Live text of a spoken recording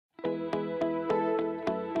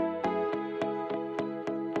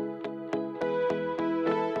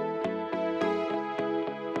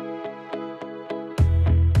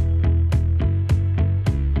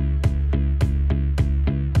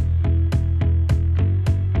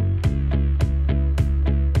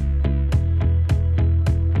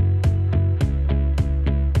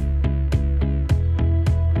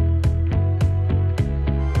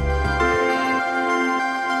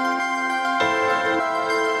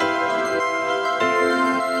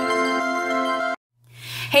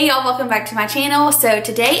Hey y'all, welcome back to my channel. So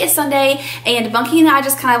today is Sunday and Bunky and I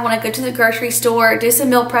just kind of want to go to the grocery store, do some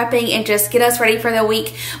meal prepping and just get us ready for the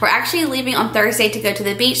week. We're actually leaving on Thursday to go to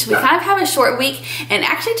the beach, so we kind of have a short week, and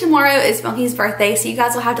actually tomorrow is Bunky's birthday, so you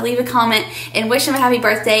guys will have to leave a comment and wish him a happy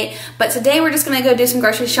birthday. But today we're just going to go do some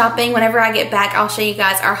grocery shopping. Whenever I get back, I'll show you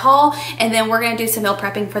guys our haul, and then we're going to do some meal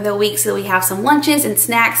prepping for the week so that we have some lunches and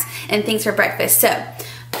snacks and things for breakfast. So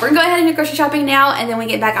we're gonna go ahead and do grocery shopping now, and then when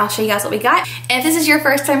we get back, I'll show you guys what we got. And if this is your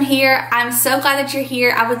first time here, I'm so glad that you're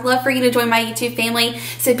here. I would love for you to join my YouTube family.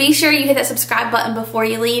 So be sure you hit that subscribe button before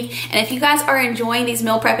you leave. And if you guys are enjoying these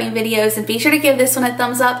meal prepping videos, then be sure to give this one a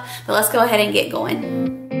thumbs up. But let's go ahead and get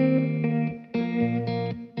going.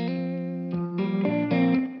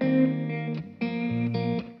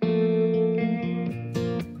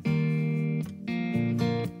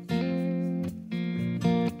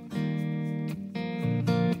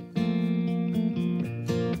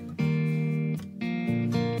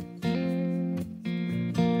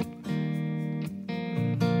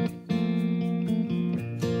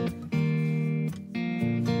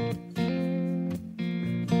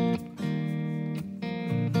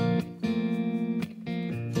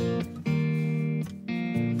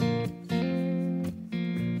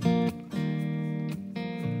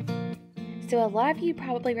 So a lot of you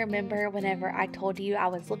probably remember whenever I told you I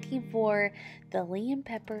was looking for the Liam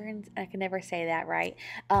Peppers, I can never say that right,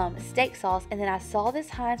 steak sauce, and then I saw this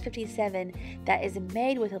Heinz 57 that is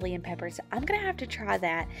made with the Liam Peppers. So I'm gonna have to try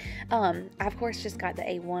that. I of course just got the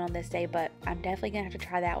A1 on this day, but I'm definitely gonna have to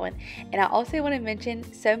try that one. And I also want to mention,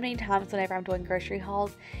 so many times whenever I'm doing grocery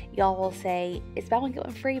hauls, y'all will say it's buy one get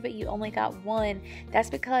one free, but you only got one. That's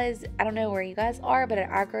because I don't know where you guys are, but at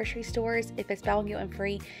our grocery stores, if it's buy one get one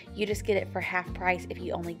free, you just get it for half price if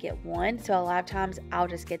you only get one. So a lot of times I'll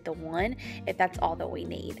just get the one if that's all that we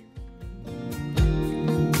need.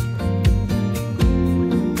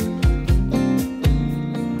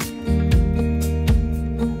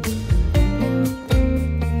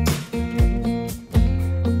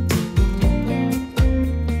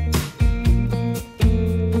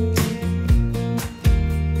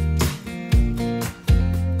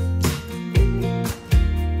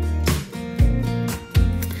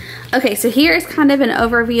 Okay, so here is kind of an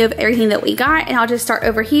overview of everything that we got, and I'll just start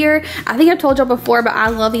over here. I think I've told y'all before, but I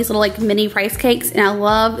love these little like mini rice cakes, and I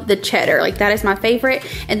love the cheddar. Like, that is my favorite,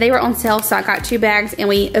 and they were on sale, so I got 2 bags, and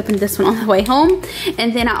we opened this one on the way home.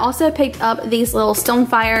 And then I also picked up these little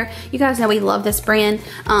Stonefire. You guys know we love this brand.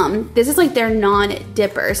 This is like their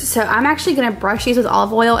non-dippers. So I'm actually gonna brush these with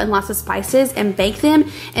olive oil and lots of spices and bake them,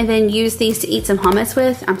 and then use these to eat some hummus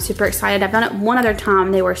with. I'm super excited. I've done it one other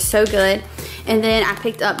time. They were so good. And then I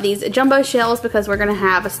picked up these jumbo shells because we're gonna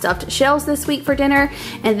have stuffed shells this week for dinner.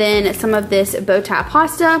 And then some of this bow tie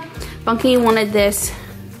pasta. Bunky wanted this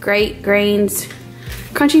Great Grains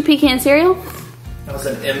crunchy pecan cereal. That was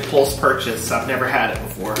an impulse purchase. I've never had it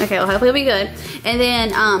before. Okay, well, hopefully it'll be good. And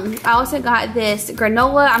then I also got this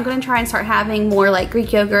granola. I'm gonna try and start having more like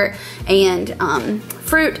Greek yogurt and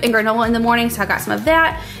fruit and granola in the morning, so I got some of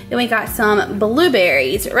that. Then we got some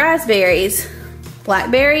blueberries, raspberries,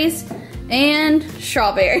 blackberries, and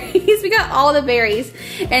strawberries. We got all the berries.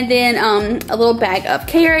 And then a little bag of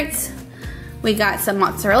carrots. We got some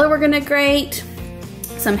mozzarella we're gonna grate,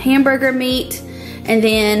 some hamburger meat, and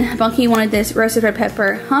then Bunky wanted this roasted red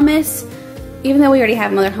pepper hummus, even though we already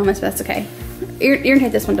have another hummus, but that's okay. You're gonna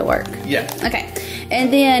take this one to work. Yeah. Okay.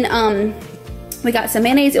 And then we got some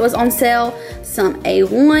mayonnaise. It was on sale. Some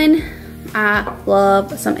A1. I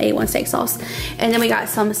love some A1 steak sauce. And then we got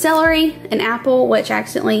some celery, an apple, which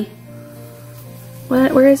accidentally,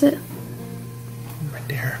 where is it? Right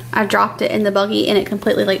there. I dropped it in the buggy and it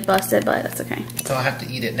completely like busted, but that's okay. So I have to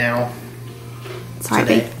eat it now. Sorry,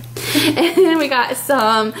 babe. And then we got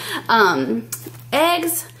some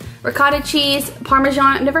eggs, ricotta cheese, Parmesan.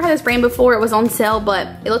 I've never had this brand before. It was on sale, but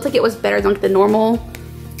it looked like it was better than like the normal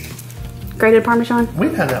grated Parmesan.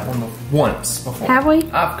 We've had that one once before. Have we?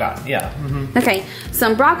 I've got, yeah. Mm-hmm. Okay,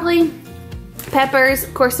 some broccoli, peppers,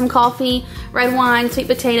 of course some coffee, red wine, sweet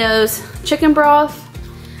potatoes, chicken broth,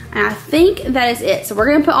 and I think that is it. So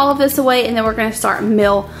we're gonna put all of this away, and then we're gonna start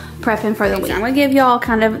meal prepping for the week. So I'm gonna give y'all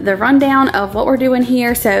kind of the rundown of what we're doing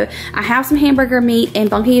here. So I have some hamburger meat, and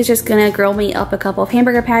Bunky is just gonna grill me up a couple of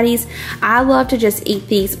hamburger patties. I love to just eat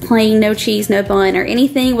these plain, no cheese, no bun, or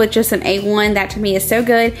anything with just some A1. That to me is so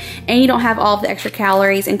good, and you don't have all of the extra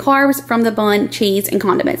calories and carbs from the bun, cheese, and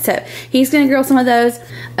condiments. So he's gonna grill some of those.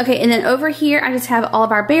 Okay, and then over here I just have all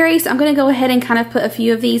of our berries. So I'm gonna go ahead and kind of put a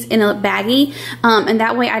few of these in a baggie, and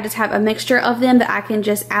that way I just have a mixture of them that I can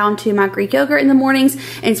just add onto my Greek yogurt in the mornings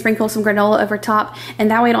and sprinkle sprinkle some granola over top,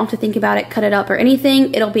 and that way I don't have to think about it, cut it up or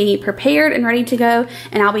anything. It'll be prepared and ready to go,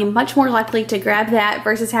 and I'll be much more likely to grab that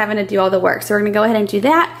versus having to do all the work. So we're gonna go ahead and do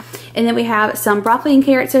that. And then we have some broccoli and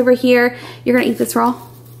carrots over here. You're gonna eat this raw?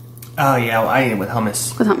 Oh yeah, well, I eat it with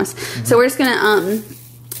hummus. With hummus. So we're just gonna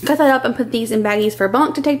cut that up and put these in baggies for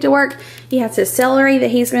Bunk to take to work. He has his celery that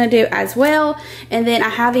he's going to do as well. And then I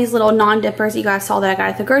have these little non-dippers you guys saw that I got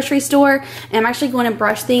at the grocery store. And I'm actually going to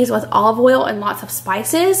brush these with olive oil and lots of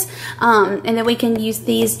spices. And then we can use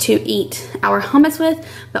these to eat our hummus with.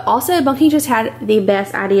 But also, Bunky just had the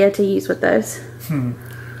best idea to use with those. We're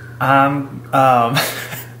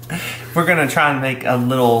going to try and make a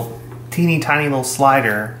little teeny tiny little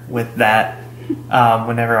slider with that.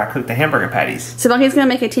 Whenever I cook the hamburger patties. So Bunky's gonna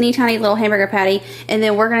make a teeny tiny little hamburger patty, and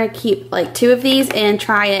then we're gonna keep like 2 of these and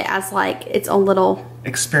try it as like its own little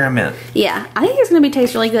experiment. Yeah, I think it's gonna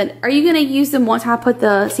taste really good. Are you gonna use them once I put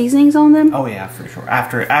the seasonings on them? Oh yeah, for sure.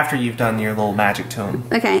 After you've done your little magic to them.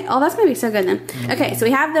 Okay. Oh, that's gonna be so good then. Okay, so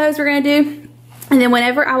we have those we're gonna do. And then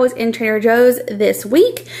whenever I was in Trader Joe's this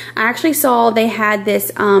week, I actually saw they had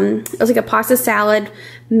this, it was like a pasta salad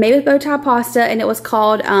made with bow tie pasta, and it was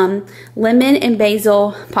called lemon and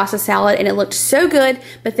basil pasta salad, and it looked so good,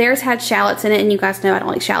 but theirs had shallots in it, and you guys know I don't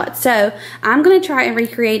like shallots. So I'm gonna try and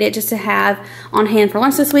recreate it just to have on hand for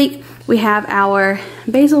lunch this week. We have our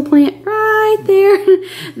basil plant right there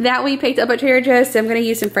that we picked up at Trader Joe's. So I'm gonna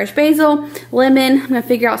use some fresh basil, lemon, I'm gonna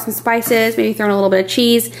figure out some spices, maybe throw in a little bit of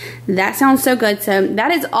cheese. That sounds so good. So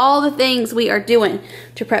that is all the things we are doing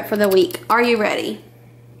to prep for the week. Are you ready?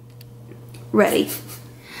 Ready.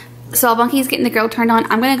 So while Bunky's getting the grill turned on,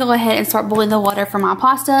 I'm gonna go ahead and start boiling the water for my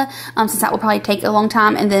pasta, since that will probably take a long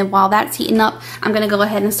time. And then while that's heating up, I'm gonna go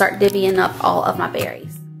ahead and start divvying up all of my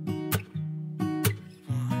berries.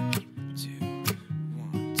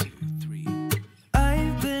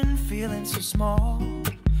 Small,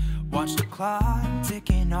 watch the clock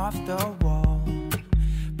ticking off the wall,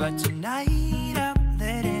 but tonight I'm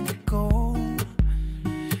letting it go.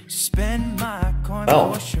 Spend my coin.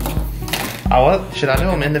 What should I do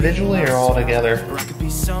them individually or all together?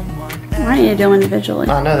 Why do you do them individually?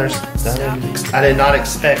 I know I did not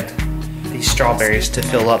expect these strawberries to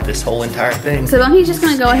fill up this whole entire thing. So Bunky's just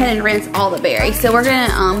gonna go ahead and rinse all the berries. So we're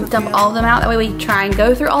gonna dump all of them out. That way we try and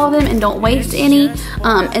go through all of them and don't waste any.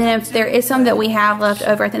 And then if there is some that we have left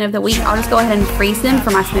over at the end of the week, I'll just go ahead and freeze them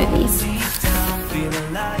for my smoothies.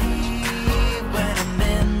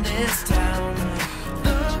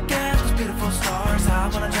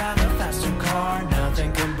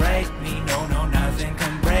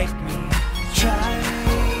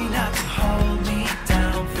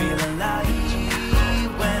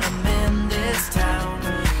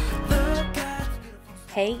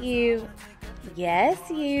 Hey you, yes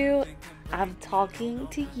you, I'm talking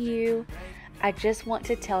to you. I just want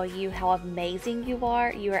to tell you how amazing you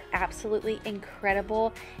are. You are absolutely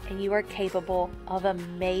incredible, and you are capable of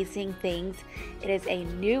amazing things. It is a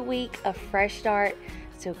new week, a fresh start,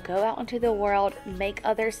 so go out into the world, make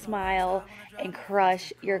others smile, and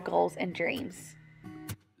crush your goals and dreams.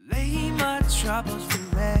 Lay my troubles to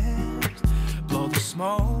rest, blow the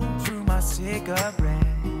smoke through my cigarette.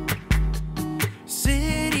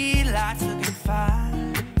 City lights looking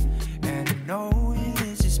fine, and I know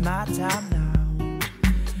this is my time now.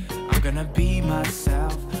 I'm gonna be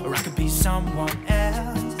myself, or I could be someone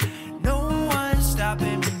else. No one's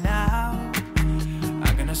stopping me now.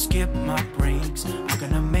 I'm gonna skip my breaks, I'm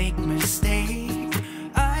gonna make mistakes.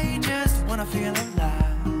 I just wanna feel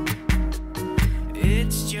alive.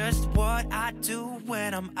 It's just what I do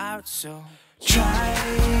when I'm out, so try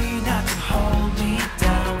not to hold me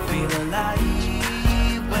down. Feel alive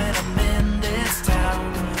when I'm in this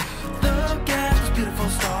town. Look at those beautiful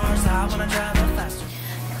stars. I wanna drive a faster.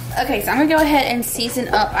 Okay, so I'm gonna go ahead and season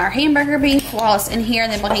up our hamburger beef while it's in here,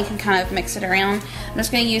 and then Bunky can kind of mix it around. I'm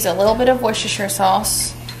just gonna use a little bit of Worcestershire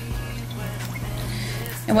sauce.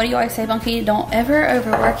 And what do you always say, Bunky? Don't ever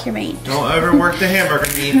overwork your meat. Don't overwork the hamburger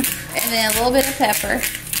beef. And then a little bit of pepper.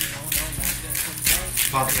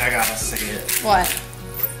 Bunky, I gotta say it. What?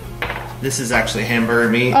 This is actually hamburger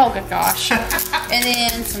meat. Oh, good gosh. And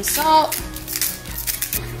then some salt.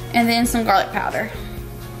 And then some garlic powder.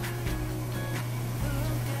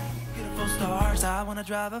 Beautiful stars. I wanna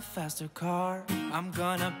drive a faster car. I'm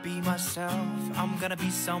gonna be myself. I'm gonna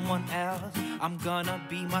be someone else. I'm gonna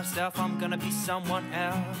be myself. I'm gonna be someone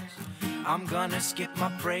else. I'm gonna skip my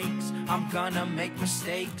breaks. I'm gonna make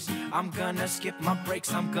mistakes. I'm gonna skip my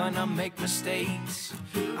breaks. I'm gonna make mistakes.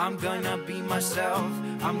 I'm gonna be myself.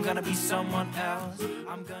 I'm gonna be someone else.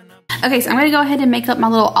 I'm gonna... Okay, so I'm going to go ahead and make up my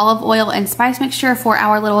little olive oil and spice mixture for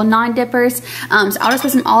our little non-dippers. So I'll just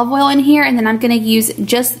put some olive oil in here, and then I'm going to use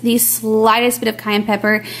just the slightest bit of cayenne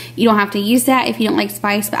pepper. You don't have to use that if you don't like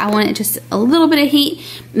spice, but I want it just a little bit of heat.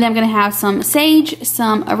 And then I'm going to have some sage,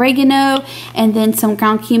 some oregano, and then some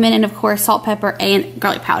ground cumin, and of course salt, pepper, and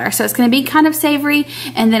garlic powder. So it's going to be kind of savory,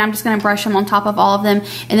 and then I'm just going to brush them on top of all of them,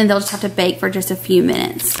 and then they'll just have to bake for just a few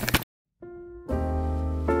minutes.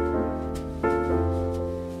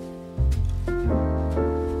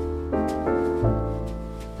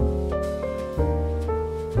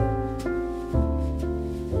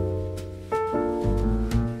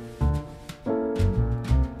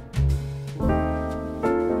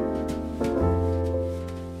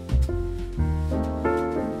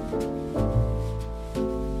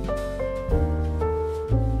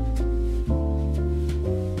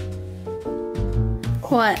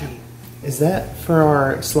 What? Is that for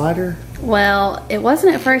our slider? Well, it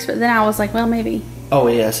wasn't at first, but then I was like, well, maybe. Oh,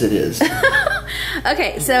 yes, it is.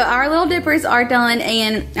 Okay, so our little dippers are done,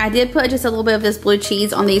 and I did put just a little bit of this blue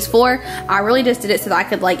cheese on these 4. I really just did it so that I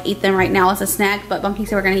could like eat them right now as a snack, but Bunkey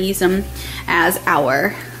said we're going to use them as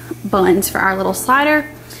our buns for our little slider.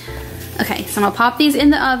 Okay, so I'm going to pop these in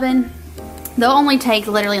the oven. They'll only take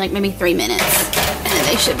literally like maybe 3 minutes. And then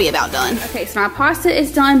they should be about done. Okay, so my pasta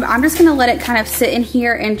is done, but I'm just gonna let it kind of sit in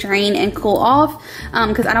here and drain and cool off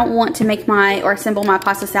because I don't want to make or assemble my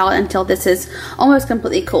pasta salad until this is almost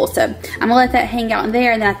completely cool. So I'm gonna let that hang out in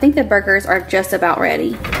there, and then I think the burgers are just about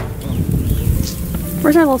ready.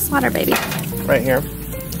 Where's our little slider, baby? Right here.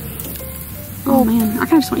 Oh man, I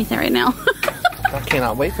kind of just want to eat that right now. I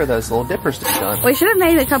cannot wait for those little dippers to be done. We should have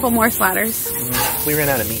made a couple more sliders. We ran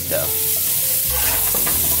out of meat though.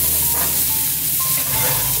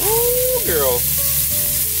 Girl.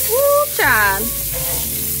 Ooh, child.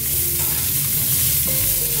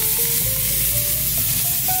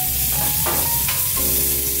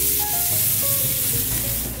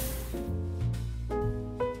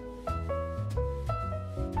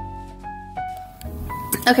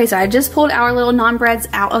 Okay, so I just pulled our little naan breads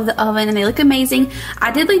out of the oven, and they look amazing.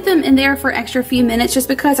 I did leave them in there for an extra few minutes just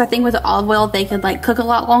because I think with the olive oil they could like cook a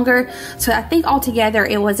lot longer. So I think altogether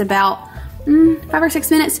it was about 5 or 6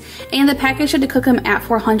 minutes, and the package had to cook them at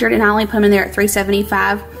 400, and I only put them in there at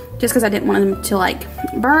 375 just because I didn't want them to like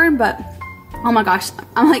burn. But oh my gosh,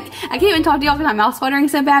 I'm like, I can't even talk to y'all because my mouth's watering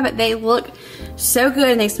so bad, but they look so good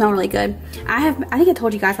and they smell really good. I think I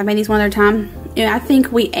told you guys I made these one other time, and I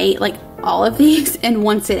think we ate like all of these in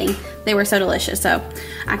one sitting. They were so delicious, so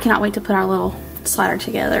I cannot wait to put our little slider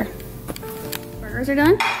together. Burgers are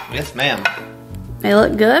done? Yes, ma'am. They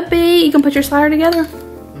look good, B. You can put your slider together.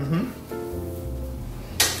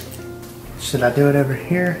 Should I do it over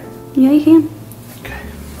here? Yeah, you can. Okay.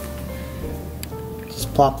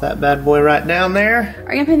 Just plop that bad boy right down there.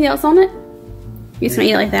 Are you gonna put anything else on it? You just gonna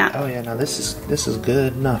eat it like that? Oh yeah, no, this is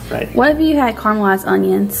good enough right here. What if you had caramelized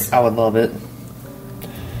onions? I would love it.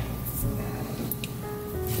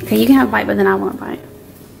 Okay, you can have a bite, but then I want a bite.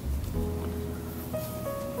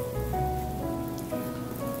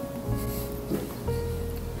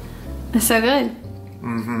 It's so good.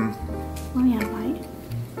 Let me have a bite.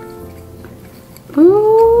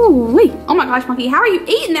 Ooh, wait. Oh my gosh, Monkey, how are you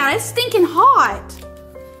eating that? It's stinking hot.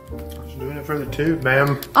 Just doing it for the tube,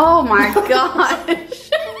 ma'am. Oh my gosh.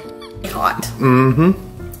 Hot.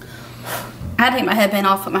 I had to take my headband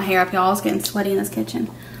off, put my hair up, y'all. I was getting sweaty in this kitchen.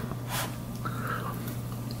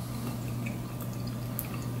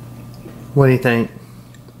 What do you think?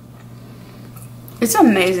 It's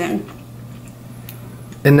amazing.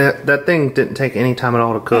 And that thing didn't take any time at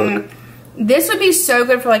all to cook. This would be so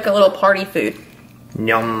good for like a little party food.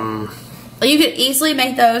 Yum. You could easily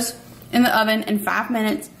make those in the oven in 5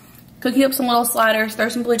 minutes. Cook you up some little sliders, throw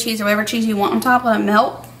some blue cheese or whatever cheese you want on top, let it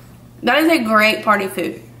melt. That is a great party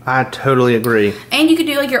food. I totally agree. And you could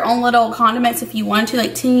do like your own little condiments if you wanted to,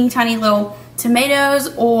 like teeny tiny little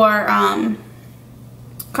tomatoes or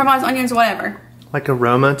caramelized onions or whatever. Like a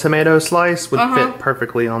Roma tomato slice would fit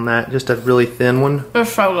perfectly on that. Just a really thin one.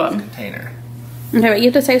 It's so good. Container. Okay, but you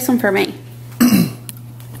have to save some for me.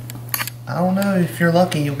 I don't know. If you're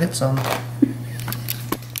lucky, you'll get some.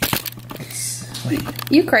 Wait.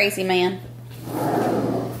 You crazy, man.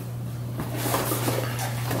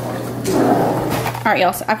 Alright,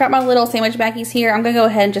 y'all. So I've got my little sandwich baggies here. I'm going to go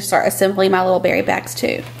ahead and just start assembling my little berry bags,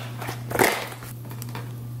 too.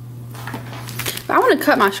 But I want to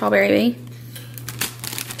cut my strawberry.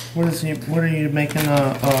 What are you making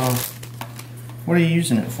What are you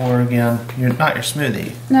using it for again? Not your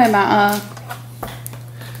smoothie. No, my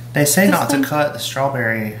They say not to cut the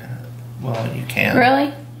strawberry. Well, you can.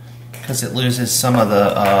 Really? Because it loses some of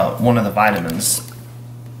the one of the vitamins.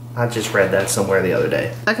 I just read that somewhere the other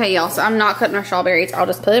day. Okay, y'all, so I'm not cutting our strawberries. I'll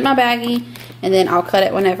just put it in my baggie, and then I'll cut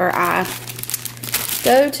it whenever I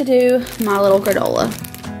go to do my little granola.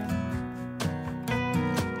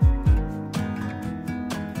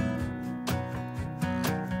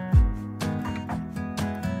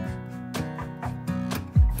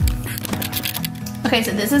 Okay,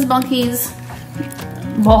 so this is Bunkey's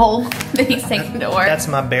bowl that he's taking to work. That's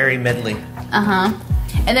my berry medley. Uh-huh.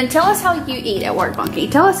 And then tell us how you eat at work, Bunkey.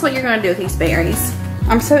 Tell us what you're going to do with these berries.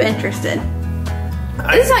 I'm so interested.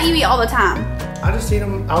 This is how you eat all the time. I just eat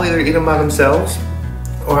them. I'll either eat them by themselves,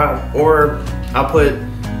 or I'll put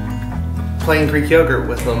plain Greek yogurt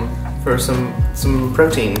with them for some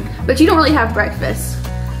protein. But you don't really have breakfast.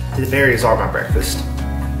 The berries are my breakfast.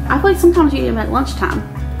 I feel like sometimes you eat them at lunchtime.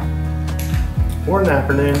 Or in the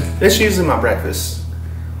afternoon. It's usually my breakfast.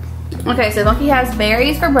 Okay, so Bunkey has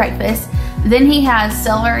berries for breakfast. Then he has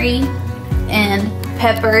celery and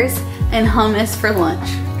peppers and hummus for lunch.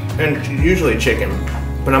 And usually chicken.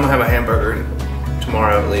 But I'm gonna have a hamburger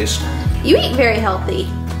tomorrow at least. You eat very healthy.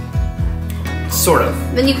 Sort of.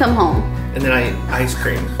 Then you come home. And then I eat ice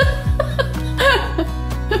cream.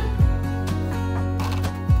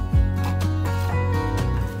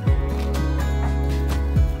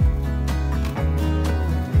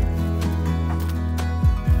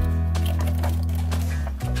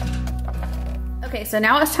 Okay, so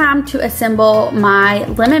now it's time to assemble my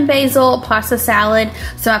lemon basil pasta salad.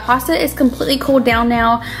 So my pasta is completely cooled down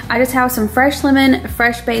now. I just have some fresh lemon,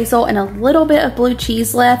 fresh basil, and a little bit of blue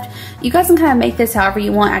cheese left. You guys can kind of make this however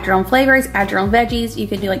you want, add your own flavors, add your own veggies. You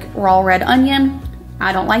could do like raw red onion.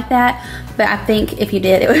 I don't like that, but I think if you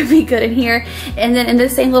did, it would be good in here. And then in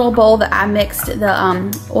this same little bowl that I mixed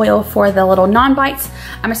the oil for the little non-bites,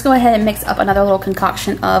 I'm just going to go ahead and mix up another little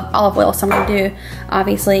concoction of olive oil. So I'm going to do,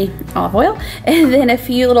 obviously, olive oil, and then a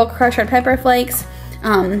few little crushed red pepper flakes,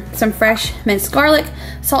 some fresh minced garlic,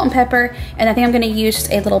 salt and pepper, and I think I'm going to use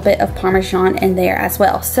just a little bit of Parmesan in there as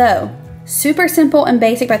well. So super simple and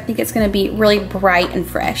basic, but I think it's going to be really bright and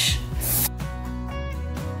fresh.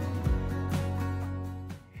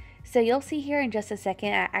 So you'll see here in just a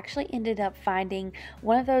second, I actually ended up finding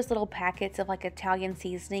one of those little packets of like Italian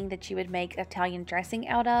seasoning that you would make Italian dressing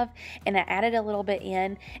out of, and I added a little bit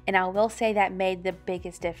in, and I will say that made the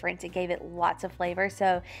biggest difference. It gave it lots of flavor.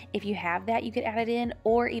 So if you have that, you could add it in,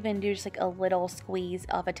 or even do just like a little squeeze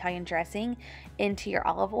of Italian dressing into your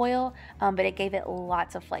olive oil, but it gave it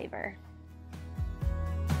lots of flavor.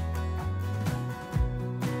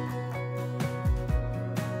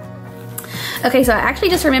 Okay, so I actually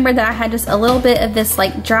just remembered that I had just a little bit of this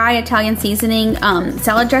like dry Italian seasoning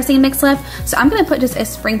salad dressing mix left. So I'm gonna put just a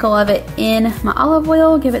sprinkle of it in my olive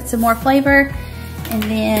oil, give it some more flavor, and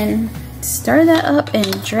then stir that up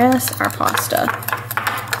and dress our pasta.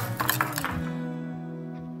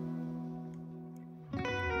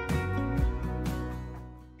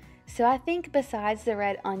 So I think besides the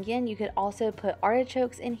red onion, you could also put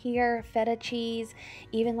artichokes in here, feta cheese,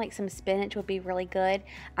 even like some spinach would be really good.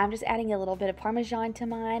 I'm just adding a little bit of Parmesan to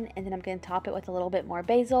mine, and then I'm going to top it with a little bit more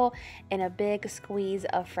basil and a big squeeze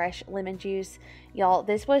of fresh lemon juice. Y'all,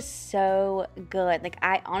 this was so good. Like,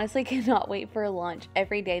 I honestly cannot wait for lunch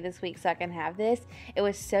every day this week so I can have this. It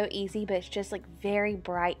was so easy, but it's just like very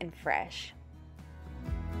bright and fresh.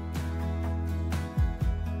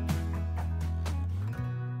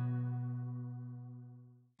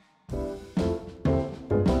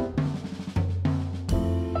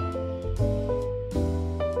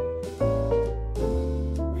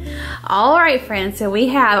 All right, friends, so we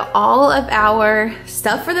have all of our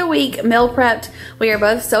stuff for the week meal prepped. We are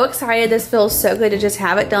both so excited. This feels so good to just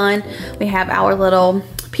have it done. We have our little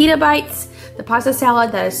pita bites, the pasta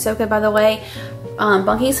salad, that is so good, by the way,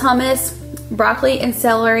 Bunkey's hummus, broccoli and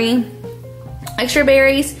celery, extra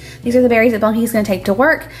berries. These are the berries that Bunkey's gonna take to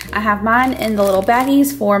work. I have mine in the little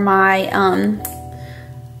baggies for my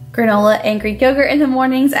granola and Greek yogurt in the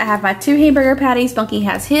mornings. I have my 2 hamburger patties. Bunkey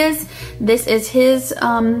has his. This is his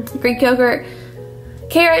Greek yogurt,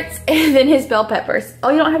 carrots, and then his bell peppers. Oh,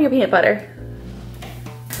 you don't have your peanut butter.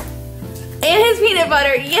 And his peanut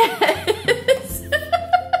butter, yes.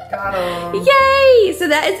 Got 'em. Yay! So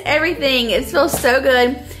that is everything. It smells so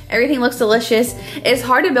good. Everything looks delicious. It's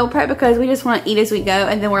hard to meal prep because we just want to eat as we go,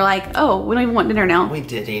 and then we're like, oh, we don't even want dinner now. We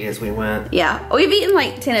did eat as we went. Yeah, we've eaten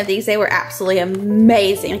like 10 of these. They were absolutely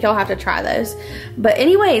amazing. Y'all have to try those. But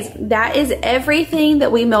anyways, that is everything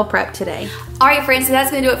that we meal prep today. All right, friends, so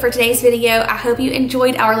that's gonna do it for today's video. I hope you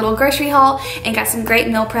enjoyed our little grocery haul and got some great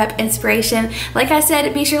meal prep inspiration. Like I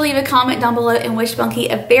said, be sure to leave a comment down below and wish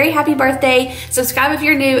Bunkey a very happy birthday. Subscribe if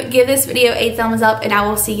you're new, give this video a thumbs up, and I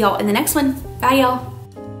will see y'all in the next one. Bye, y'all.